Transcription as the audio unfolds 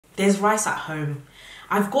there's rice at home.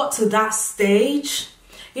 I've got to that stage.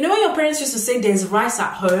 You know when your parents used to say there's rice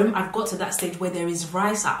at home? I've got to that stage where there is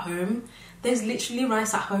rice at home. There's literally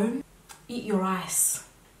rice at home. Eat your rice.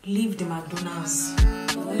 Leave the McDonald's.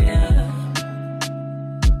 Oh yeah.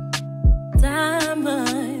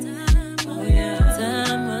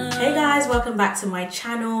 Hey guys, welcome back to my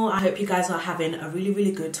channel. I hope you guys are having a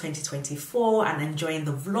really good 2024 and enjoying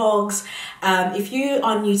the vlogs. If you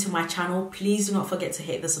are new to my channel, please do not forget to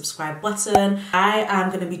hit the subscribe button. I am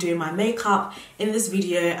going to be doing my makeup in this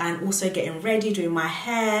video and also getting ready, doing my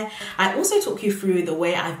hair. I also talk you through the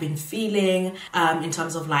way I've been feeling in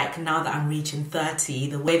terms of like now that I'm reaching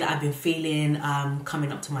 30, the way that I've been feeling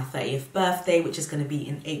coming up to my 30th birthday, which is going to be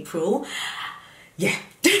in April. Yeah.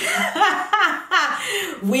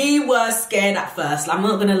 We were scared at first. I'm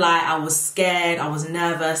not gonna lie, I was scared, I was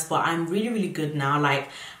nervous, but I'm really good now. Like,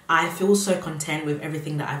 I feel so content with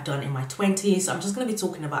everything that I've done in my 20s. So I'm just gonna be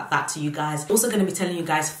talking about that to you guys. Also gonna be telling you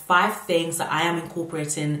guys 5 things that I am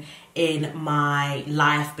incorporating in my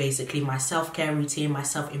life, basically my self-care routine, my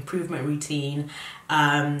self-improvement routine.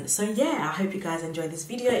 So yeah, I hope you guys enjoy this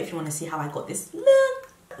video. If you want to see how I got this look,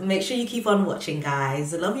 make sure you keep on watching,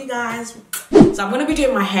 guys. I love you guys. So I'm going to be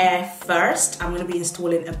doing my hair first. I'm going to be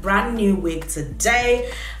installing a brand new wig today.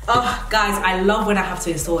 Oh guys, I love when I have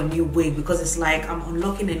to install a new wig because it's like I'm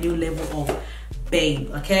unlocking a new level of babe,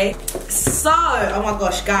 okay? So, oh my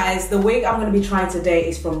gosh guys, the wig I'm going to be trying today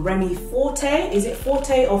is from Remy Forte. Is it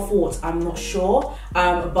Forte or Forte? I'm not sure.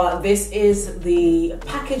 But this is the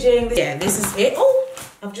packaging. Yeah, this is it. Oh!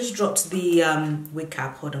 I've just dropped the wig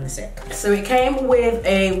cap, hold on a sec. So it came with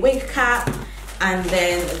a wig cap and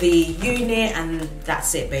then the unit, and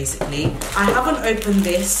that's it basically. I haven't opened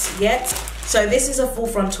this yet. So this is a full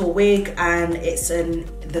frontal wig and it's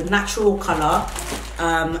the natural color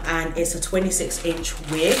and it's a 26-inch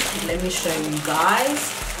wig. Let me show you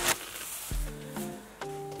guys.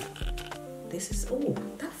 This is, oh,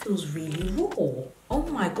 that feels really raw. Oh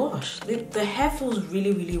my gosh, the hair feels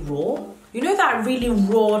really raw. You know that really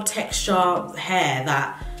raw texture hair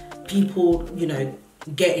that people, you know,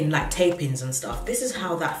 get in like tape-ins and stuff? This is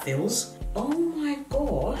how that feels. Oh my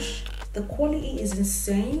gosh, the quality is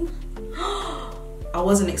insane. I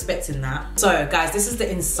wasn't expecting that. So guys, this is the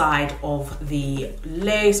inside of the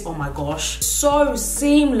lace. Oh my gosh, so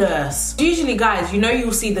seamless. Usually guys, you know,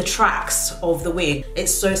 you'll see the tracks of the wig.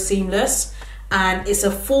 It's so seamless. And it's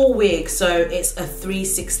a full wig, so it's a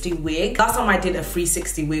 360 wig. Last time I did a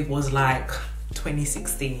 360 wig was like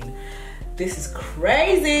 2016. This is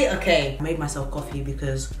crazy. Okay, I made myself coffee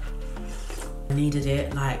because I needed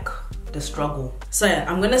it, like the struggle. So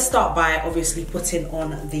I'm gonna start by obviously putting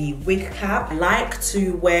on the wig cap. I like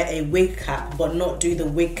to wear a wig cap, but not do the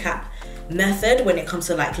wig cap method when it comes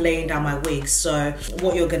to like laying down my wigs. So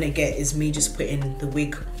what you're gonna get is me just putting the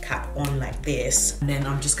wig cap on like this, and then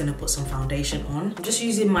I'm just gonna put some foundation on. I'm just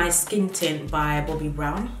using my Skin Tint by Bobbi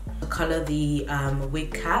Brown to color the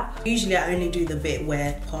wig cap. Usually I only do the bit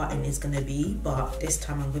where parting is gonna be, but this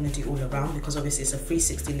time I'm gonna do all around because obviously it's a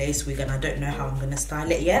 360 lace wig and I don't know how I'm gonna style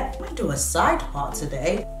it yet. I might do a side part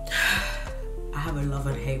today. I have a love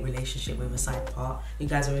and hate relationship with a side part. You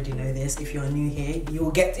guys already know this. If you're new here, you will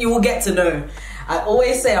get to know. I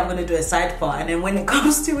always say I'm gonna do a side part, and then when it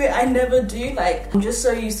comes to it, I never do. Like, I'm just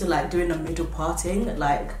so used to like doing a middle parting.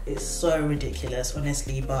 Like, it's so ridiculous,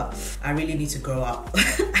 honestly. But I really need to grow up.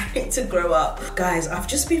 I need to grow up, guys. I've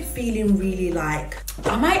just been feeling really like,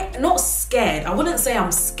 not scared. I wouldn't say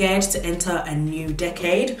I'm scared to enter a new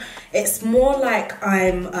decade. It's more like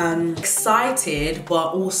I'm excited,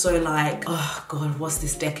 but also like, oh God, what's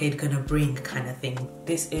this decade gonna bring kind of thing.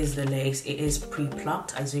 This is the lace. It is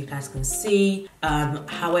pre-plucked, as you guys can see.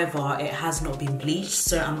 However, it has not been bleached,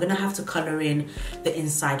 so I'm gonna have to color in the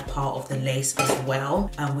inside part of the lace as well,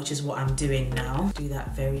 which is what I'm doing now. Do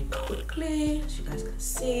that very quickly, as you guys can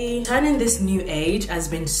see. Turning this new age has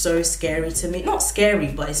been so scary to me. Not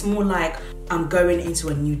scary, but it's more like I'm going into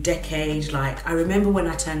a new decade. Like, I remember when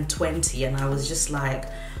I turned 20 and I was just like,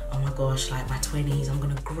 oh my gosh, like my 20s, I'm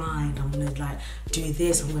gonna grind, I'm gonna like do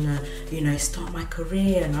this, I'm gonna, you know, start my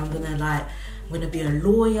career, and I'm gonna be a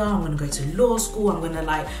lawyer, I'm gonna go to law school, I'm gonna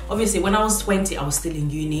like, obviously when I was 20, I was still in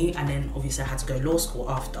uni, and then obviously I had to go law school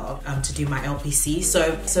after to do my LPC.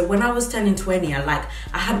 So when I was turning 20, I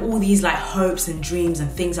had all these like hopes and dreams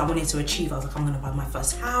and things I wanted to achieve. I was like, I'm gonna buy my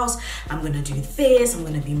first house, I'm gonna do this, I'm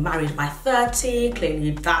gonna be married by 30.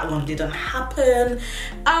 Clearly that one didn't happen,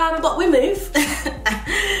 but we move.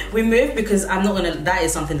 We move because I'm not gonna, that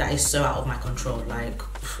is something that is so out of my control. Like,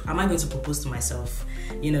 am I going to propose to myself,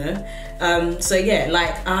 you know? So yeah,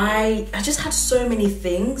 like I just had so many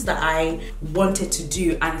things that I wanted to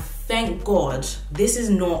do and thank God this is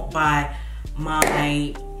not by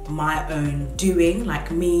my own doing,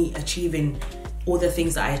 like me achieving all the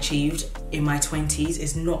things that I achieved in my 20s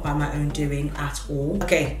is not by my own doing at all.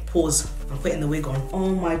 Okay, pause. I'm putting the wig on.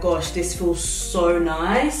 Oh my gosh, this feels so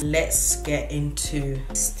nice. Let's get into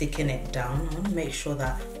sticking it down. I want to make sure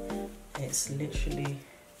that it's literally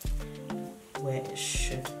where it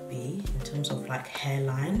should be in terms of like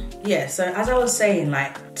hairline. Yeah, so as I was saying,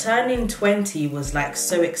 like turning 20 was like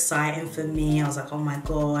so exciting for me. I was like, oh my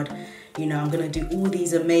God, you know, I'm gonna do all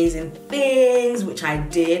these amazing things, which I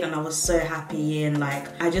did, and I was so happy, and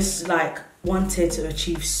like I just like wanted to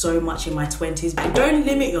achieve so much in my 20s. But don't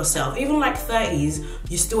limit yourself. Even like 30s,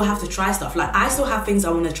 you still have to try stuff. Like I still have things I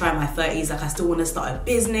want to try in my 30s. Like I still want to start a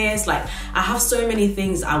business. Like I have so many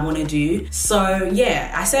things I want to do. So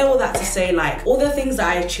yeah, I say all that to say, like all the things that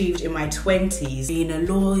I achieved in my 20s, being a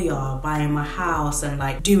lawyer, buying my house, and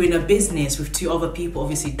like doing a business with 2 other people,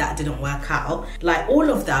 obviously that didn't work out. Like all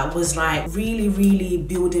of that was like really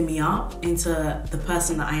building me up into the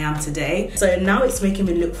person that I am today. So now it's making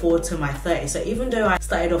me look forward to my 30s. So even though I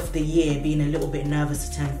started off the year being a little bit nervous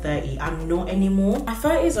to turn 30, I'm not anymore. My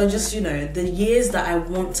 30s are just, you know, the years that I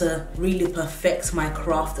want to really perfect my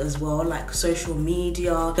craft as well, like social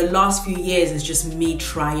media. The last few years is just me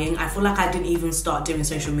trying. I feel like I didn't even start doing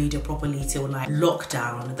social media properly till like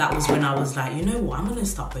lockdown. That was when I was like, you know what, I'm gonna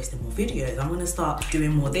start posting more videos. I'm gonna start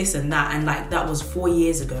doing more this and that. And like that was 4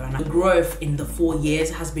 years ago, and the growth in the 4 years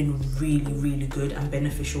has been really good and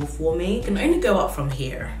beneficial for me. It can only go up from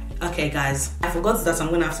here. Okay guys, I forgot that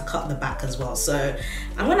I'm gonna have to cut the back as well. So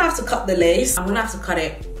I'm gonna have to cut the lace. I'm gonna have to cut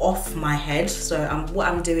it off my head. So what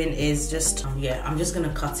I'm doing is just, yeah, I'm just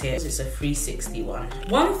gonna cut it. It's a 360 one.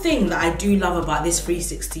 One thing that I do love about this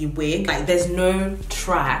 360 wig, like there's no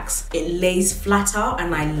tracks. It lays flatter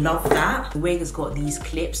and I love that. The wig has got these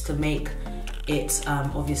clips to make it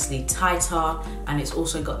obviously tighter, and it's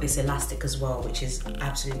also got this elastic as well, which is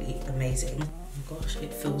absolutely amazing. Oh my gosh,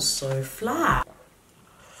 it feels so flat.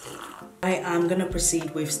 I am gonna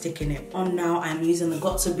proceed with sticking it on now. I'm using the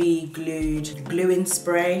Got To Be Glued gluing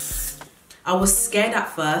spray. I was scared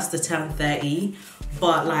at first to turn 30,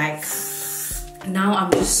 but like now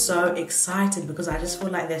I'm just so excited because I just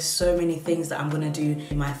feel like there's so many things that I'm gonna do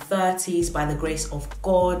in my 30s by the grace of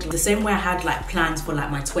God. The same way I had like plans for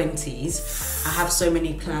like my 20s, I have so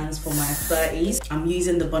many plans for my 30s. I'm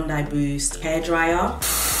using the Bondi Boost hairdryer.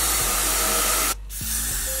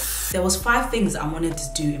 There was 5 things that I wanted to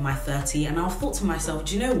do in my 30, and I thought to myself,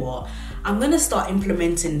 do you know what? I'm gonna start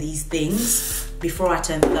implementing these things before I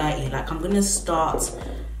turn 30. Like I'm gonna start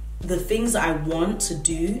the things that I want to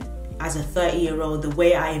do as a 30-year-old, the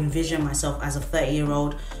way I envision myself as a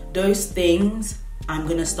 30-year-old, those things I'm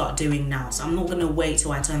gonna start doing now. So I'm not gonna wait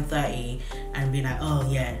till I turn 30 and be like, oh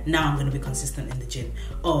yeah, now I'm gonna be consistent in the gym.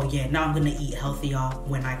 Oh yeah, now I'm gonna eat healthier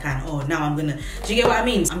when I can. Oh, now I'm gonna, do you get what I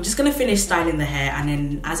mean? I'm just gonna finish styling the hair, and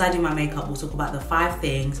then as I do my makeup, we'll talk about the 5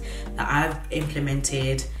 things that I've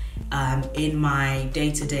implemented in my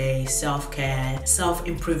day-to-day self-care,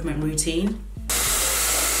 self-improvement routine.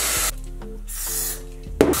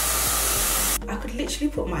 I could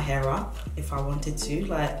literally put my hair up if I wanted to,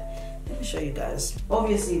 like, let me show you guys.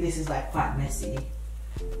 Obviously this is like quite messy.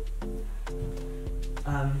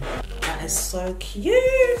 That is so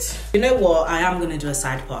cute. You know what, I am gonna do a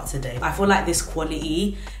side part today. I feel like this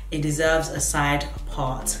quality, it deserves a side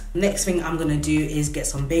part. Next thing I'm gonna do is get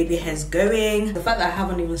some baby hairs going. The fact that I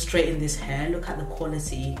haven't even straightened this hair, look at the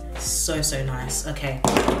quality, so nice. Okay,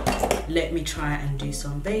 let me try and do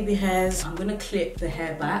some baby hairs. I'm gonna clip the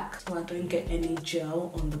hair back so I don't get any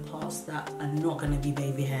gel on the parts that are not gonna be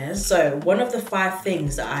baby hairs. So one of the 5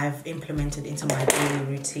 things that I've implemented into my daily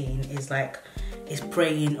routine is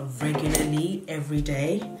praying regularly every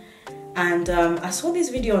day. And I saw this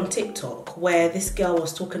video on TikTok where this girl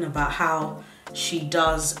was talking about how she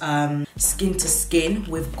does skin to skin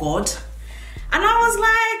with God. And I was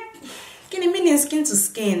like, can you mean skin to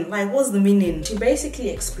skin? Like, what's the meaning? She basically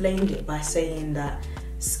explained it by saying that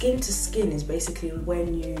skin to skin is basically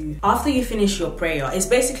when you, after you finish your prayer, it's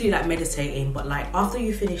basically like meditating, but like after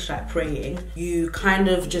you finish like praying, you kind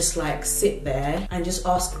of just like sit there and just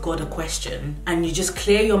ask God a question, and you just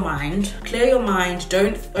clear your mind,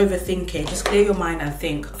 don't overthink it, just clear your mind and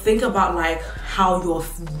think about like how you're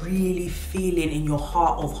really feeling in your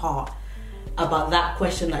heart of heart about that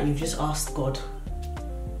question that you've just asked God.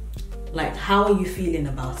 Like, how are you feeling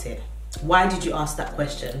about it? Why did you ask that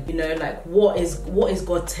question? You know, like what is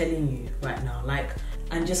God telling you right now? Like,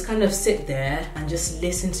 and just kind of sit there and just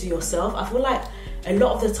listen to yourself. I feel like a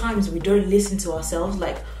lot of the times we don't listen to ourselves.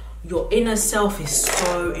 Like your inner self is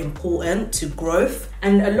so important to growth.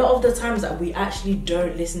 And a lot of the times that we actually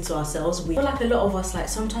don't listen to ourselves, we feel like a lot of us, like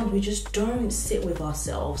sometimes we just don't sit with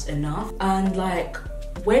ourselves enough. And like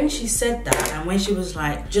when she said that, and when she was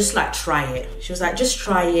like, just like try it, she was like, just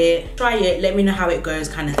try it, let me know how it goes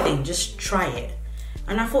kind of thing, just try it.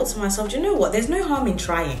 And I thought to myself, do you know what? There's no harm in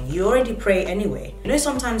trying. You already pray anyway. You know,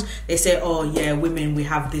 sometimes they say, oh yeah, women, we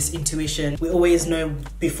have this intuition. We always know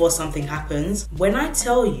before something happens. When I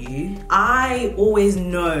tell you, I always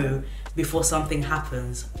know before something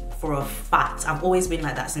happens. For a fact. I've always been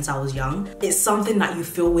like that since I was young. It's something that you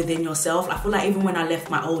feel within yourself. I feel like even when I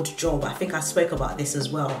left my old job, I think I spoke about this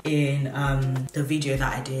as well in the video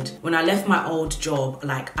that I did. When I left my old job,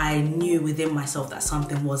 like I knew within myself that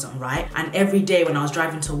something wasn't right. And every day when I was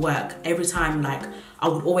driving to work, every time, like I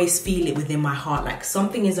would always feel it within my heart, like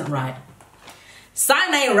something isn't right.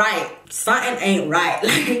 Something ain't right. Something ain't right.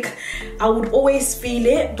 Like I would always feel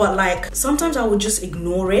it, but like sometimes I would just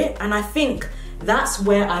ignore it. And I think that's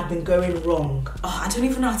where I've been going wrong. Oh, I don't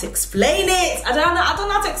even know how to explain it. I don't know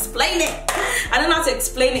how to explain it. I don't know how to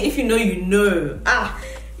explain it. If you know, you know.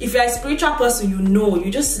 If you're a spiritual person, you know. You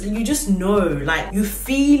just know. Like you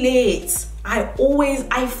feel it. I always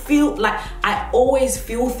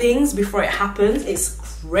feel things before it happens. It's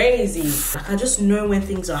crazy. Like I just know when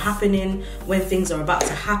things are happening, when things are about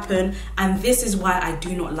to happen. And this is why I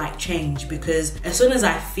do not like change, because as soon as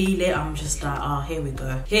I feel it, I'm just like, oh, here we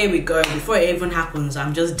go. Before it even happens,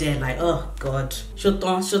 I'm just there like, oh God, shut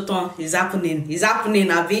on, it's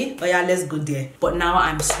happening, Abby. Oh yeah, let's go there. But now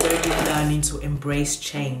I'm slowly learning to embrace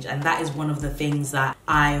change, and that is one of the things that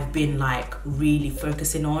I've been like really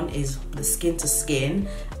focusing on, is the skin to skin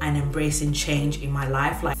and embracing change in my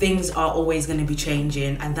life. Like things are always going to be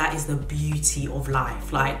changing, and that is the beauty of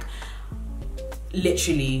life. Like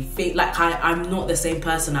literally, like I'm not the same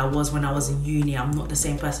person I was when I was in uni. I'm not the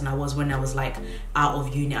same person I was when I was like out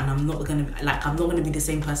of uni, and I'm not gonna be the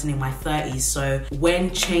same person in my 30s. So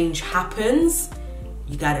when change happens,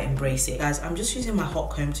 you gotta embrace it. Guys, I'm just using my hot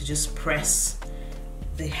comb to just press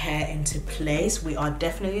the hair into place. We are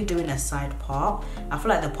definitely doing a side part. I feel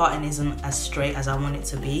like the parting isn't as straight as I want it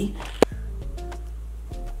to be.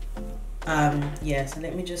 Yeah, so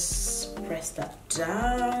let me just press that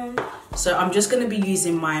down. So I'm just going to be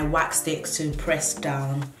using my wax sticks to press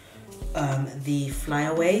down the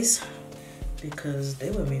flyaways, because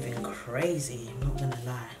they were moving crazy, I'm not gonna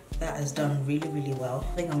lie. That has done really, really well.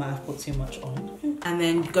 I think I might have put too much on. And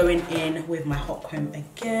then going in with my hot comb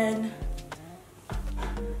again.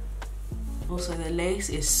 Also, the lace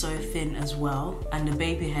is so thin as well, and the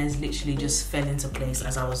baby hairs literally just fell into place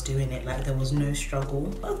as I was doing it. Like there was no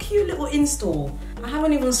struggle. Oh, cute little install. I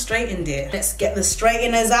haven't even straightened it. Let's get the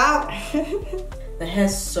straighteners out. The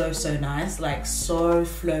hair's so nice, like so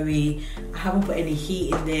flowy. I haven't put any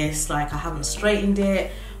heat in this, like I haven't straightened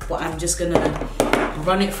it, but I'm just gonna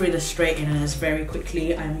run it through the straighteners very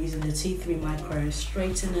quickly. I'm using the T3 micro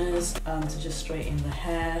straighteners to just straighten the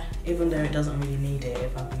hair, even though it doesn't really need it,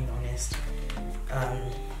 if I'm being honest.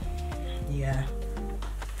 Yeah,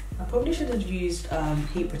 I probably should have used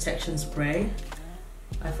heat protection spray.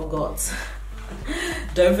 I forgot.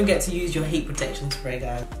 Don't forget to use your heat protection spray,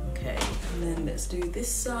 guys. Okay, and then let's do this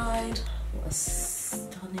side. What a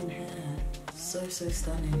stunning hair. So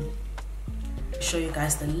stunning. Show you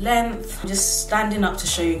guys the length. I'm just standing up to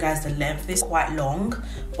show you guys the length. It's quite long,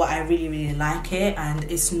 but I really like it, and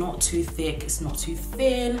it's not too thick, it's not too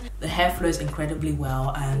thin. The hair flows incredibly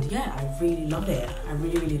well, and yeah, I really love it. I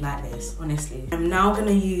really like this, honestly. I'm now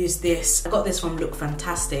gonna use this. I got this from Look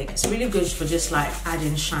Fantastic. It's really good for just like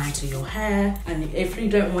adding shine to your hair, and if you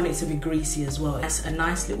don't want it to be greasy as well, it's a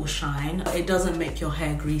nice little shine. It doesn't make your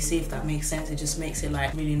hair greasy, if that makes sense. It just makes it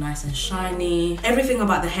like really nice and shiny. Everything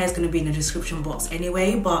about the hair is gonna be in the description box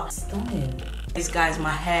anyway, but stunning. These guys,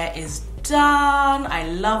 my hair is done. I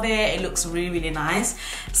love it. It looks really nice.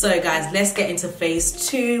 So guys, let's get into phase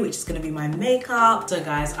 2, which is going to be my makeup. So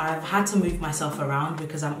guys, I've had to move myself around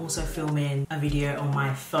because I'm also filming a video on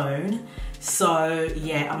my phone. So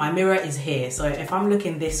yeah, my mirror is here. So if I'm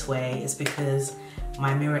looking this way, it's because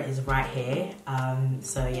my mirror is right here.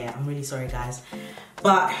 So yeah, I'm really sorry guys,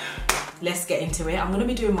 but let's get into it. I'm gonna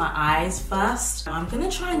be doing my eyes first. I'm gonna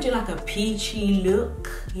try and do like a peachy look,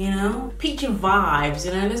 you know? Peachy vibes,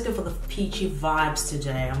 you know? Let's go for the peachy vibes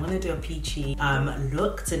today. I'm gonna do a peachy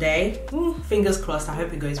look today. Ooh, fingers crossed, I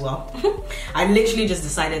hope it goes well. I literally just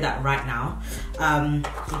decided that right now.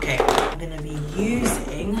 Okay, I'm gonna be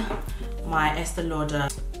using my Estee Lauder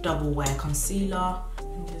Double Wear Concealer.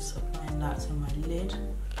 I'm just applying that to my lid.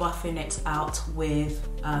 buffing it out with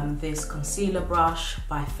this concealer brush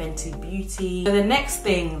by Fenty Beauty. So the next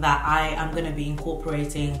thing that I am going to be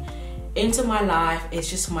incorporating into my life is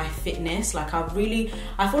just my fitness. Like I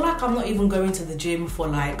feel like I'm not even going to the gym for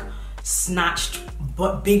like snatched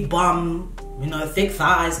but big bum, you know, thick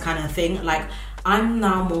thighs kind of thing. Like I'm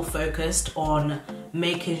now more focused on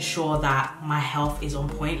making sure that my health is on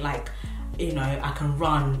point. Like, you know, I can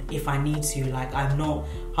run if I need to. Like I'm not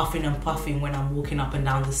huffing and puffing when I'm walking up and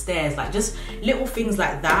down the stairs. Like just little things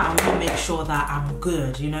like that. I want to make sure that I'm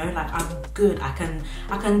good, you know, like I'm good. I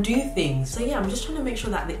can do things. So yeah, I'm just trying to make sure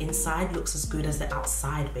that the inside looks as good as the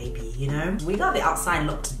outside, baby, you know. We got the outside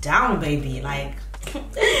locked down, baby. Like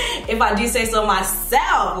if I do say so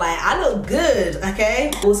myself, like I look good,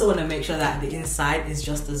 okay? Also want to make sure that the inside is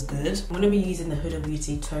just as good. I'm going to be using the Huda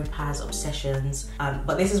Beauty Topaz Obsessions,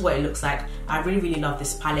 but this is what it looks like. I really love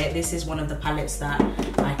this palette. This is one of the palettes that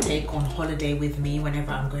I take on holiday with me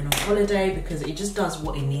whenever I'm going on holiday, because it just does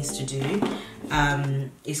what it needs to do.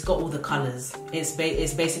 It's got all the colors. It's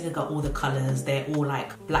basically got all the colors. They're all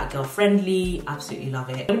like black girl friendly. Absolutely love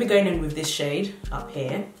it. I'm gonna be going in with this shade up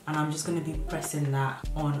here, and I'm just gonna be pressing that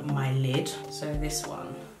on my lid. So this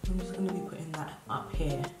one, I'm just gonna be putting that up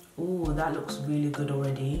here. Ooh, that looks really good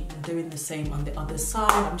already. I'm doing the same on the other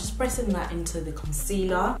side. I'm just pressing that into the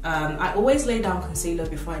concealer. I always lay down concealer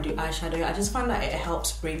before I do eyeshadow. I just find that it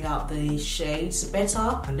helps bring out the shades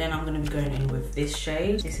better. And then I'm gonna be going in with this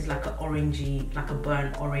shade. This is like an orangey, like a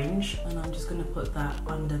burnt orange. And I'm just gonna put that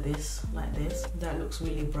under this, like this. That looks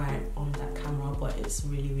really bright on that camera, but it's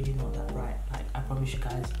really not that bright. Like I promise you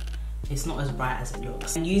guys, it's not as bright as it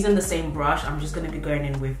looks. And using the same brush, I'm just gonna be going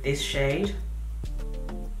in with this shade.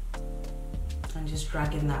 And just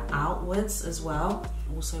dragging that outwards as well.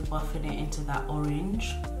 Also buffing it into that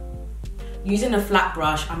orange. Using a flat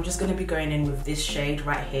brush, I'm just going to be going in with this shade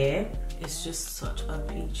right here. It's just such a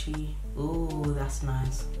peachy. Ooh, that's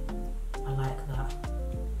nice. I like that.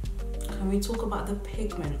 Can we talk about the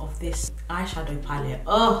pigment of this eyeshadow palette?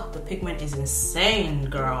 Oh, the pigment is insane,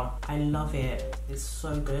 girl. I love it. It's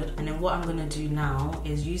so good. And then what I'm gonna do now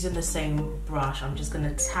is, using the same brush, I'm just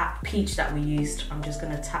gonna tap peach that we used. I'm just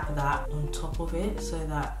gonna tap that on top of it so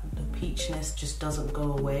that the peachiness just doesn't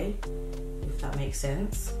go away, if that makes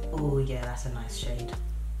sense. Oh yeah, that's a nice shade.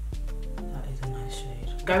 That is a nice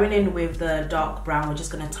shade. Going in with the dark brown, we're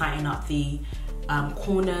just gonna tighten up the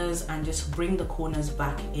corners and just bring the corners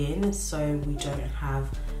back in so we don't have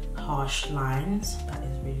harsh lines. That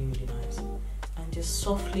is really nice. And just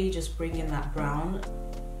softly just bringing that brown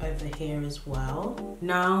over here as well.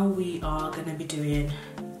 Now we are going to be doing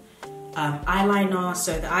eyeliner.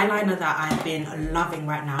 So the eyeliner that I've been loving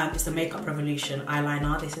right now is the Makeup Revolution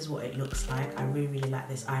eyeliner. This is what it looks like. I really like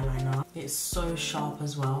this eyeliner. It's so sharp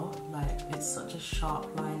as well. Like, it's such a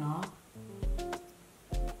sharp liner.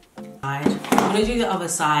 I'm gonna do the other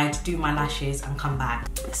side, do my lashes and come back.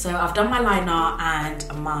 So I've done my liner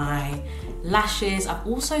and my lashes. I've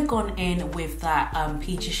also gone in with that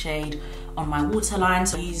peachy shade on my waterline.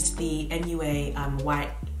 So I used the NUA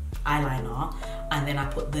white eyeliner, and then I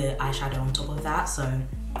put the eyeshadow on top of that, so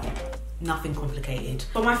nothing complicated.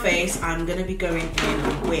 For my face, I'm gonna be going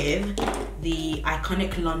in with the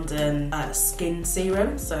Iconic London Skin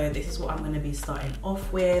Serum. So this is what I'm gonna be starting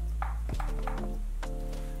off with.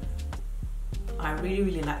 I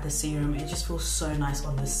really like the serum. It just feels so nice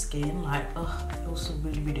on the skin. Like, oh, it feels so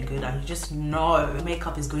really good. And you just know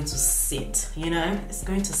makeup is going to sit, you know? It's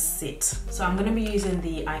going to sit. So I'm gonna be using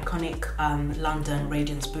the Iconic London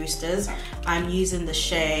Radiance Boosters. I'm using the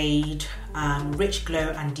shade Rich Glow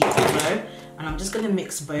and Deep Glow. And I'm just gonna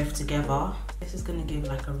mix both together. This is gonna give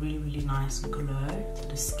like a really nice glow to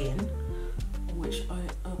the skin, which I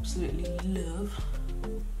absolutely love.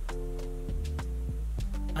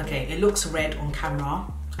 Okay, it looks red on camera,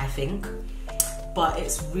 I think, but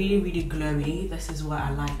it's really glowy. This is why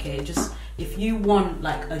I like it. Just, if you want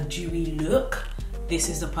like a dewy look, this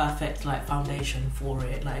is the perfect like foundation for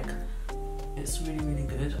it. Like, it's really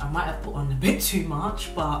good. I might have put on a bit too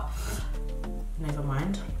much, but never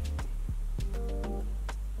mind.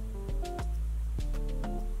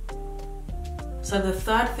 So the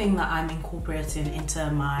third thing that I'm incorporating into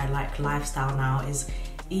my like lifestyle now is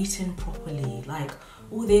eating properly. Like,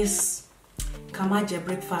 all this kamaje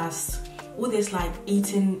breakfast, all this like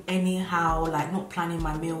eating anyhow, like not planning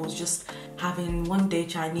my meals, just having one day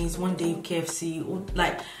Chinese, one day KFC, or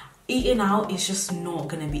like eating out is just not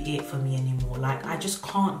gonna be it for me anymore. Like, I just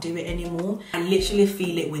can't do it anymore. I literally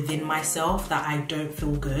feel it within myself that I don't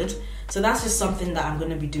feel good. So that's just something that I'm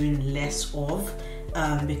gonna be doing less of.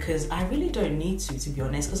 because I really don't need to be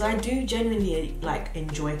honest, because I do genuinely like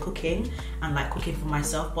enjoy cooking and like cooking for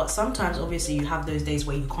myself, but sometimes obviously you have those days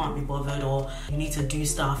where you can't be bothered, or you need to do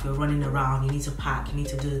stuff, you're running around, you need to pack, you need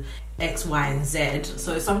to do X, Y, and Z.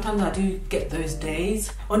 So sometimes I do get those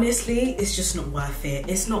days. Honestly, it's just not worth it.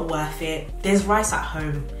 It's not worth it. There's rice at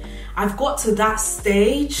home. I've got to that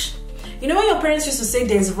stage. You know when your parents used to say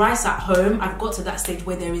there's rice at home? I've got to that stage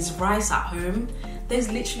where there is rice at home.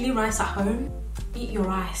 There's literally rice at home. Eat your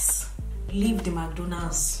rice. Leave the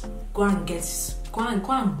McDonald's. Go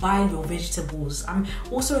and buy your vegetables. I'm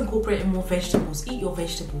also incorporating more vegetables. Eat your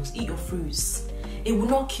vegetables. Eat your fruits. It will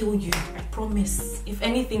not kill you, I promise. If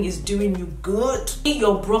anything is doing you good. Eat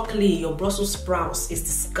your broccoli, your Brussels sprouts. It's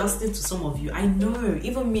disgusting to some of you. I know,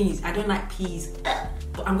 even me, I don't like peas.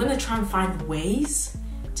 But I'm gonna try and find ways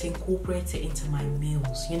to incorporate it into my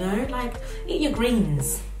meals, you know? Like, eat your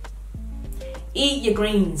greens. Eat your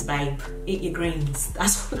greens, babe. Eat your greens.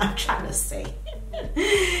 That's what I'm trying to say.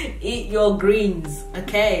 Eat your greens,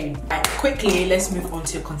 okay? Right, quickly, let's move on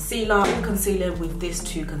to concealer. Concealer with these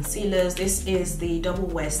two concealers. This is the Double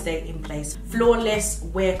Wear Stay in Place Flawless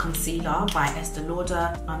Wear Concealer by Estee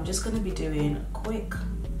Lauder. I'm just gonna be doing a quick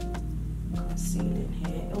concealing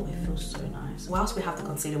here. Oh, it feels so nice. Whilst we have the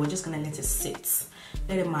concealer, we're just gonna let it sit.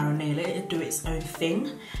 Let it marinate, let it do its own thing.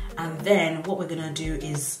 And then what we're gonna do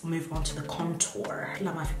is move on to the contour.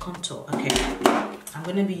 La Mavi contour, okay. I'm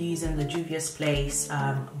gonna be using the Juvia's Place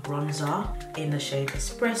bronzer in the shade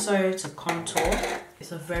Espresso to contour.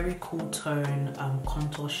 It's a very cool tone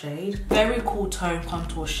contour shade. Very cool tone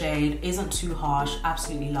contour shade, isn't too harsh,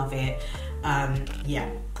 absolutely love it. Yeah,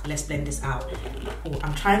 let's blend this out. Oh,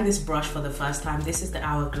 I'm trying this brush for the first time. This is the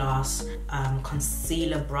Hourglass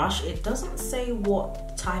concealer brush. It doesn't say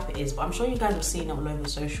what type it is, but I'm sure you guys have seen it all over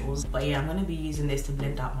socials. But yeah, I'm gonna be using this to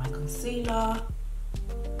blend out my concealer.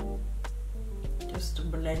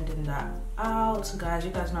 Just blending that out. So guys,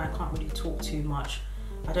 you guys know I can't really talk too much.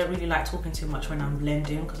 I don't really like talking too much when I'm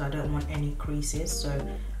blending because I don't want any creases, so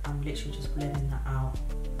I'm literally just blending that out.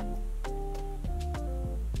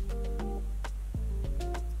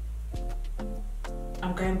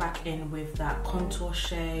 I'm going back in with that contour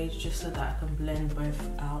shade just so that I can blend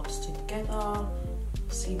both out together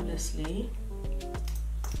seamlessly.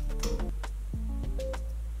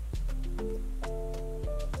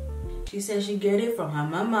 She says she get it from her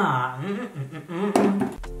mama.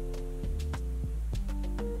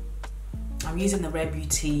 I'm using the Rare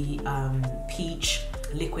Beauty Peach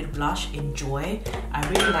liquid blush in Joy. I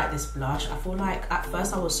really like this blush. I feel like at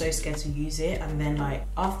first I was so scared to use it, and then like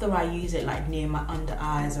after I use it like near my under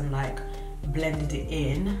eyes and like blended it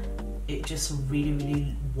in, it just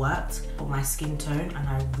really worked for my skin tone, and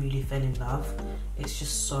I really fell in love. It's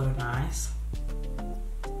just so nice.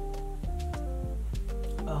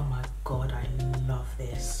 Oh my god, I love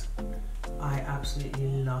this. I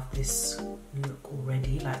absolutely love this look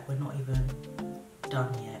already. Like, we're not even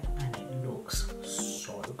done yet and it looks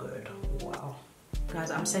so good. Wow. Guys,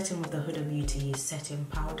 I'm setting with the Huda Beauty setting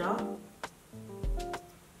powder.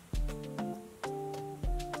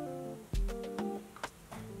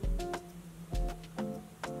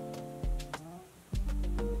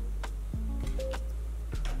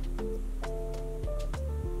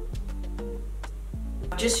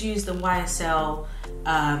 Just use the YSL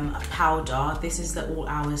powder. This is the All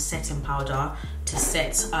Hours setting powder to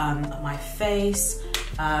set my face.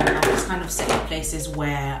 I'm just kind of setting places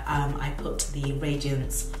where I put the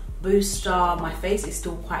Radiance Booster. My face is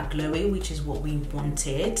still quite glowy, which is what we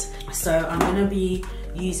wanted. So I'm gonna be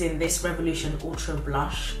using this Revolution Ultra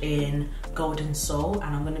Blush in Golden Soul,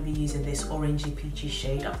 and I'm gonna be using this orangey peachy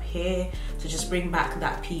shade up here to just bring back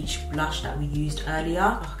that peach blush that we used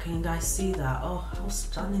earlier. Oh, can you guys see that? Oh, how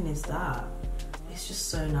stunning is that? It's just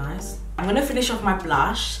so nice. I'm gonna finish off my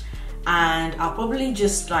blush, and I'll probably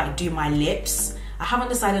just like do my lips. I haven't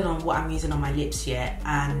decided on what I'm using on my lips yet,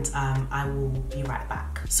 and I will be right back.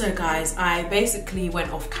 So guys, I basically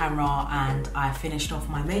went off camera and I finished off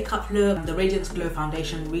my makeup look. The Radiance Glow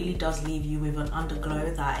foundation really does leave you with an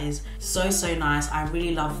underglow that is so nice. I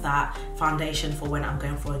really love that foundation for when I'm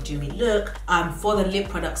going for a dewy look. For the lip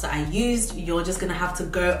products that I used, you're just gonna have to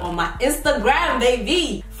go on my Instagram,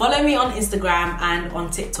 baby. Follow me on Instagram and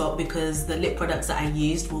on TikTok, because the lip products that I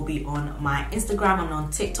used will be on my Instagram and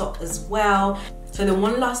on TikTok as well. So the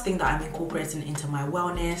one last thing that I'm incorporating into my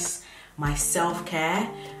wellness, my self-care,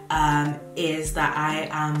 is that I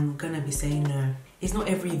am gonna be saying no. It's not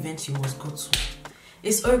every event you must go to.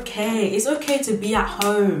 It's okay to be at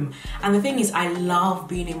home. And the thing is, I love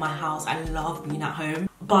being in my house. I love being at home.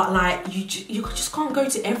 but like you just can't go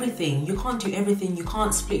to everything. You can't do everything. You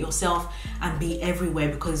can't split yourself and be everywhere,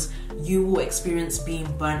 because you will experience being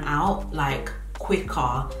burnt out like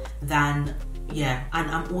quicker than, yeah. And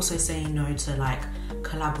I'm also saying no to like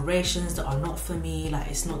collaborations that are not for me. Like,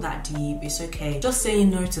 it's not that deep, it's okay. Just saying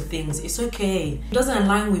no to things, it's okay. It doesn't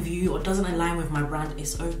align with you or doesn't align with my brand,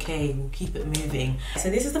 it's okay, we'll keep it moving. So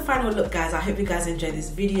this is the final look, guys. I hope you guys enjoyed this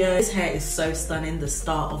video. This hair is so stunning, the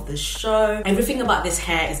start of the show. Everything about this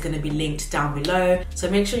hair is going to be linked down below, so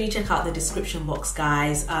make sure you check out the description box,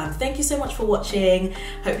 guys. Thank you so much for watching.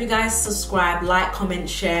 Hope you guys subscribe, like, comment,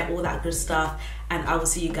 share, all that good stuff, and I will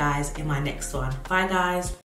see you guys in my next one. Bye, guys.